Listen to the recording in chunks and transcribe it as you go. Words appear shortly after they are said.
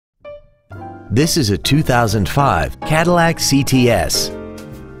This is a 2005 Cadillac CTS.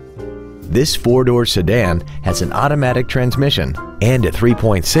 This four-door sedan has an automatic transmission and a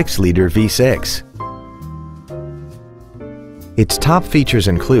 3.6-liter V6. Its top features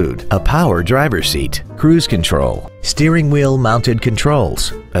include a power driver's seat, cruise control, steering wheel mounted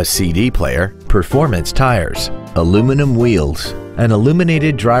controls, a CD player, performance tires, aluminum wheels, an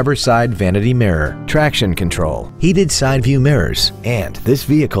illuminated driver's side vanity mirror, traction control, heated side view mirrors, and this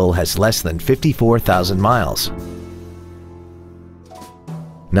vehicle has less than 54,000 miles.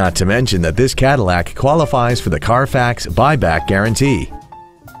 Not to mention that this Cadillac qualifies for the Carfax buyback guarantee.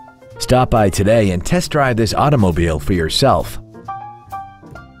 Stop by today and test drive this automobile for yourself.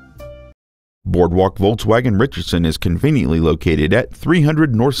 Boardwalk Volkswagen Richardson is conveniently located at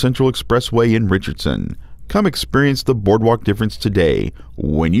 300 North Central Expressway in Richardson. Come experience the Boardwalk difference today.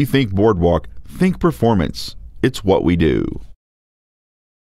 When you think Boardwalk, think performance. It's what we do.